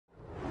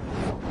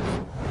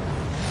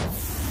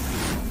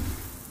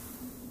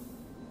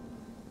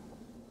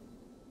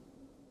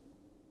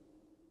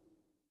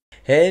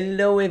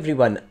Hello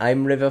everyone,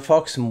 I'm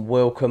RiverFox and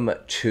welcome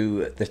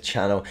to the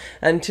channel,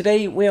 and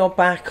today we are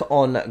back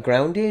on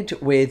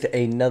Grounded with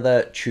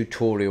another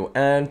tutorial,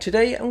 and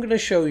today I'm going to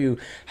show you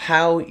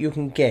how you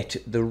can get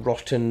the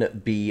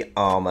Rotten Bee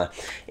Armour.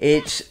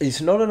 It's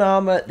not an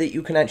armour that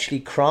you can actually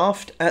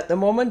craft at the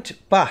moment,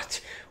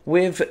 but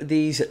with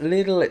these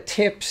little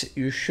tips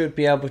you should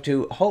be able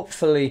to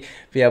hopefully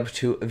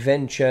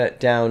venture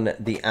down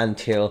the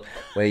anthill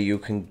where you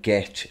can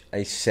get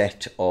a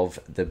set of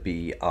the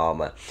bee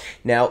armor.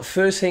 Now,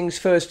 first things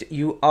first,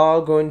 you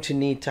are going to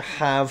need to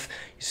have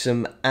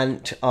some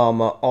ant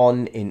armor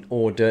on in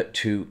order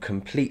to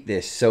complete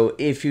this. So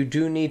if you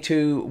do need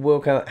to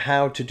work out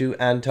how to do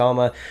ant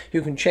armor,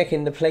 you can check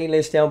in the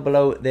playlist down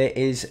below. There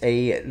is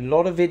a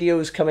lot of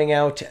videos coming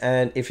out,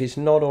 and if it's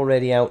not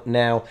already out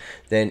now,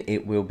 then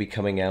it will be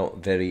coming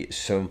out very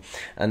soon,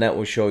 and that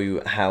will show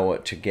you how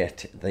to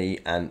get the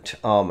ant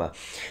armor.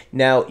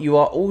 Now, you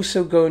are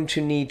also going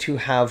to need to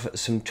have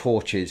some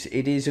torches.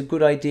 It is a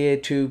good idea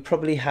to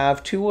probably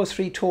have 2 or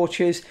 3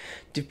 torches,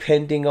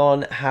 depending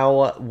on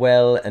how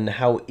well and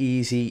how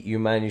easy you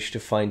manage to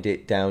find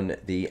it down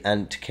the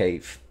ant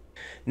cave.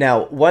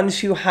 Now,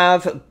 once you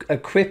have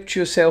equipped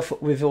yourself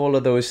with all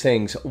of those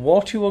things,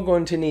 what you are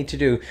going to need to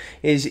do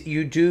is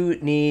you do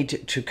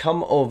need to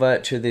come over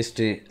to this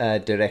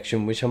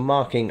direction, which I'm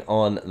marking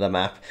on the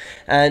map,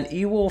 and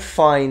you will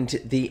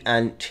find the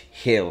ant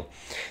hill.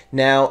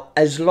 Now,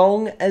 as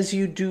long as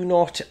you do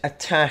not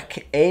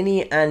attack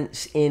any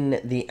ants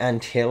in the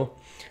ant hill,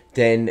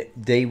 then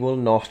they will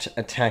not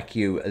attack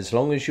you as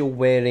long as you're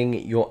wearing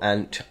your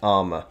ant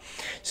armor.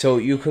 So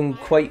you can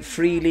quite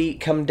freely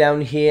come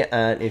down here,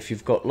 and if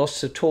you've got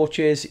lots of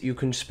torches, you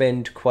can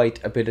spend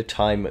quite a bit of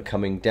time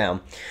coming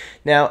down.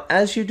 Now,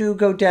 as you do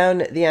go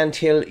down the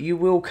anthill, you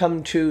will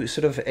come to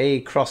sort of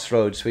a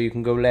crossroads where you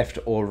can go left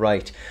or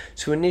right.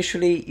 So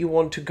initially you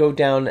want to go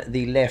down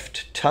the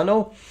left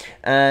tunnel,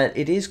 and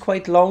it is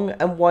quite long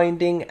and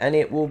winding, and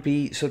it will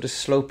be sort of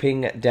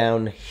sloping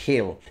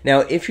downhill.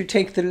 Now, if you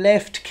take the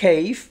left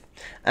cave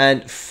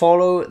and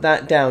follow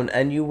that down,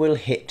 and you will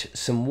hit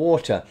some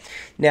water.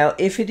 Now,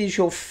 if it is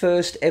your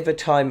first ever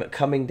time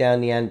coming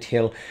down the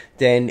anthill,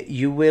 then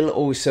you will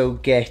also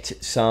get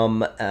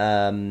some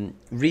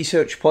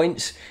research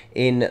points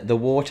in the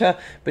water.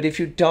 But if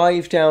you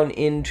dive down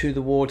into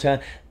the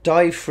water,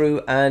 dive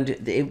through, and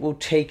it will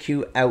take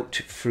you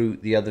out through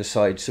the other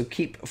side. So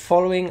keep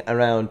following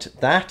around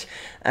that,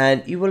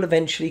 and you will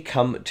eventually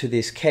come to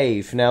this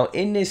cave. Now,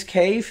 in this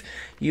cave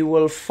you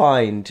will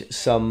find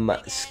some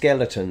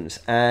skeletons,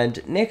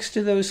 and next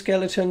to those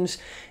skeletons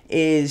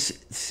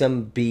is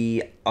some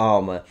bee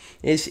armor.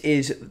 This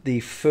is the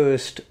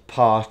first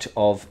part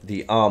of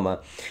the armor.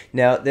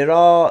 Now, there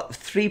are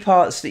 3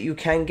 parts that you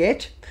can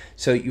get,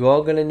 so you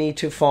are going to need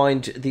to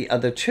find the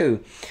other 2.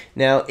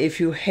 Now,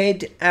 if you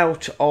head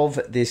out of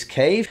this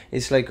cave,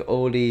 it's like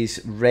all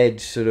these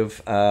red sort of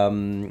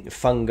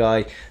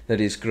fungi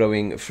that is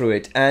growing through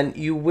it, and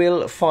you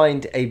will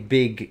find a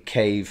big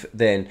cave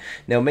then.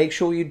 Now, make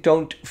sure you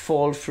don't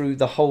fall through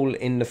the hole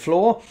in the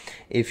floor.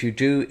 If you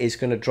do, it's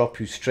going to drop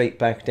you straight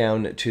back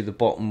down to the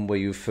bottom where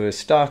you first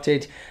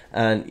started,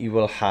 and you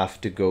will have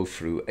to go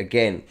through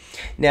again.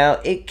 Now,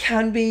 it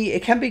can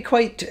be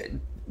quite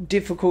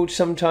difficult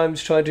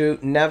sometimes try to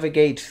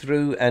navigate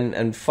through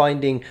and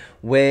finding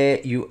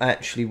where you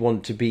actually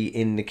want to be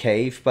in the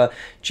cave, but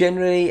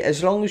generally,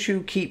 as long as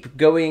you keep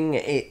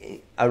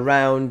going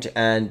around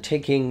and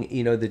taking,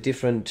 you know, the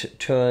different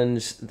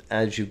turns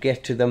as you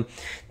get to them,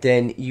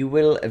 then you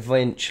will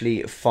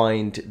eventually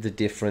find the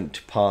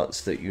different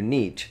parts that you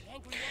need.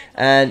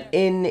 And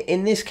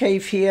in this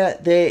cave here,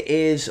 there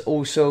is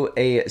also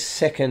a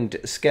second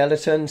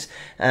skeletons,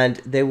 and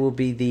there will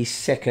be the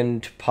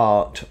second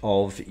part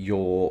of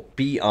your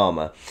bee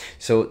armor.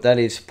 So that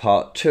is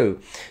part 2.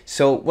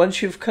 So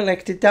once you've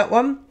collected that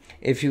one,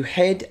 if you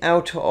head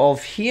out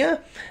of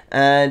here,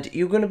 and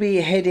you're going to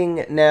be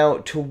heading now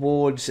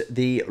towards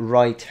the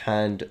right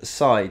hand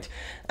side,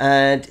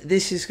 and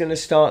this is going to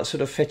start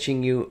sort of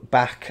fetching you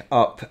back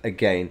up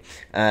again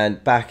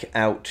and back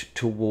out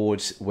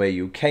towards where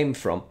you came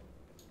from.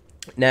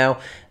 Now,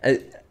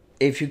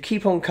 if you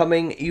keep on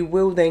coming, you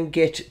will then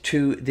get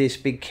to this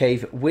big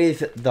cave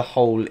with the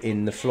hole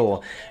in the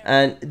floor,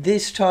 and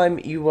this time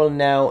you will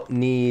now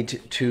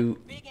need to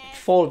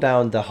fall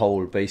down the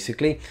hole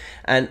basically,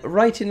 and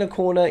right in the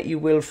corner you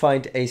will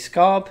find a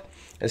scab,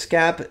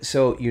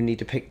 so you need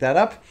to pick that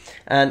up,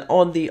 and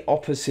on the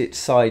opposite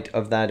side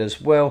of that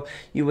as well,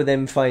 you will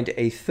then find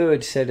a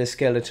 3rd set of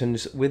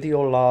skeletons with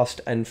your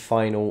last and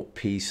final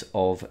piece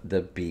of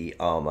the bee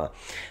armor.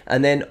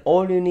 And then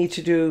all you need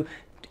to do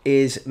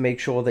is make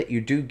sure that you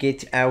do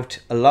get out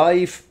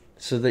alive,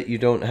 so that you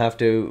don't have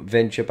to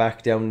venture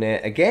back down there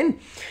again.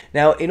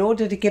 Now, in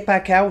order to get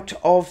back out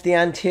of the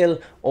anthill,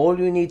 all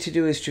you need to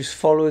do is just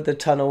follow the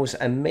tunnels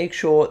and make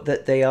sure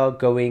that they are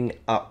going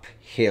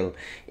uphill.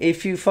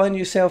 If you find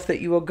yourself that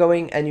you are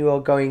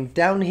going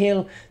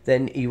downhill,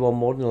 then you are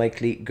more than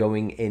likely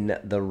going in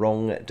the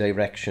wrong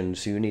direction.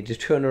 So you need to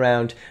turn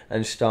around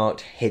and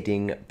start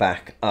heading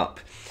back up.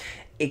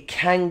 it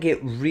can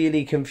get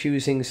really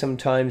confusing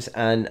sometimes,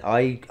 and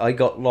I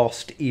got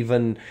lost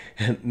even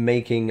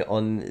making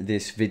on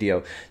this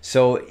video.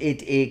 So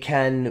it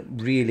can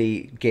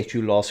really get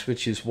you lost,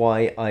 which is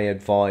why I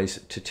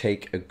advise to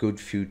take a good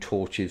few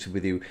torches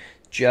with you,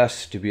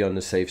 just to be on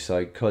the safe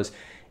side. Because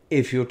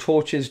if your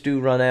torches do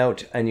run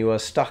out and you are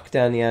stuck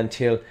down the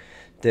anthill,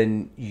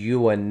 then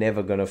you are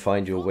never going to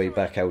find your way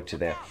back out to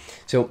there.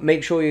 So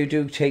make sure you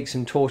do take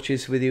some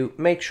torches with you.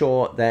 Make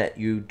sure that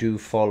you do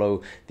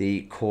follow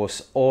the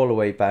course all the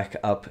way back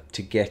up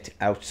to get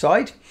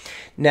outside.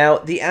 Now,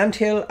 the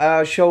anthill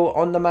show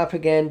on the map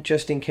again,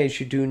 just in case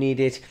you do need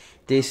it.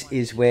 This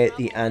is where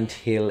the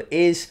anthill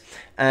is,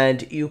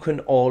 and you can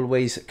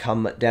always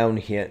come down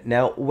here.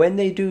 Now, when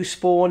they do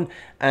spawn,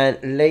 and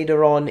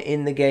later on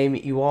in the game,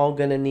 you are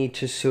going to need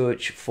to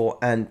search for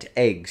ant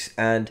eggs.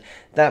 And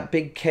that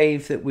big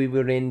cave that we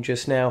were in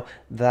just now,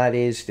 that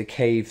is the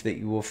cave that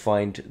you will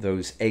find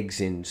those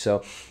eggs in.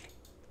 So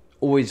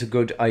always a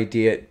good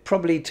idea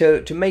probably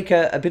to make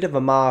a bit of a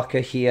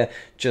marker here,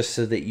 just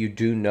so that you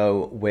do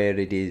know where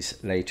it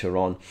is later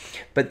on.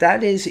 But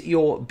that is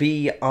your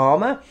bee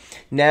armor.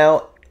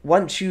 Now,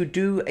 once you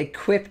do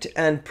equip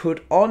and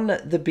put on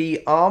the bee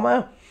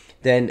armor,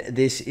 then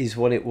this is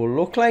what it will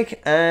look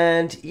like.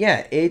 And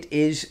yeah, it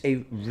is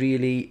a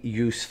really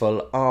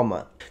useful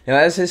armor. Now,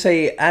 as I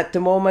say, at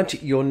the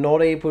moment, you're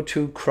not able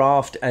to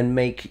craft and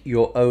make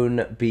your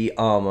own bee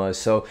armor.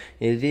 So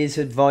it is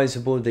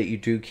advisable that you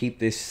do keep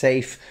this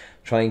safe.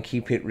 Try and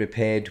keep it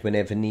repaired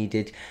whenever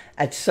needed.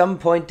 At some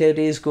point there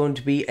is going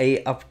to be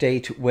a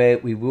update where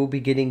we will be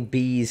getting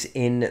bees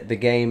in the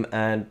game,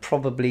 and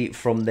probably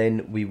from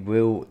then we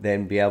will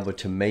then be able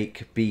to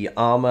make bee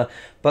armor.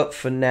 But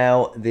for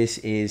now, this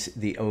is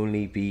the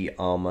only bee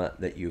armor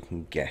that you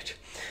can get.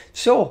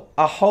 So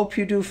I hope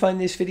you do find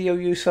this video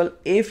useful.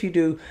 If you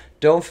do,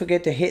 don't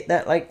forget to hit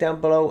that like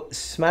down below,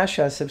 smash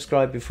that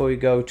subscribe before you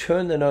go,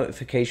 turn the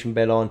notification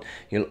bell on.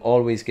 You'll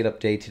always get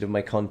updated on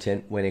my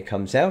content when it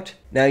comes out.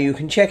 Now, you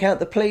can check out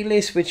the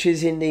playlist, which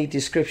is in the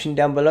description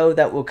down below.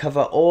 That will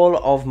cover all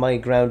of my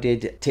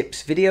grounded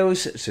tips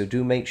videos, so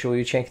do make sure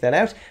you check that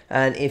out.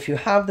 And if you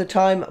have the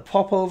time,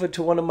 pop over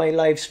to one of my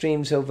live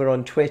streams over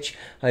on Twitch.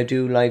 I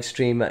do live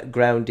stream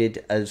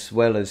grounded as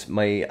well as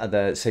my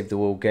other Save the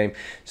World game,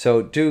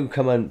 so do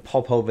come and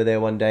pop over there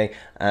one day,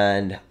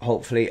 and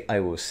hopefully I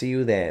will see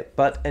you there.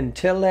 But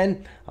until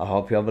then, I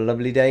hope you have a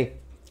lovely day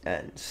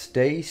and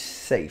stay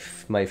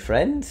safe, my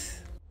friends.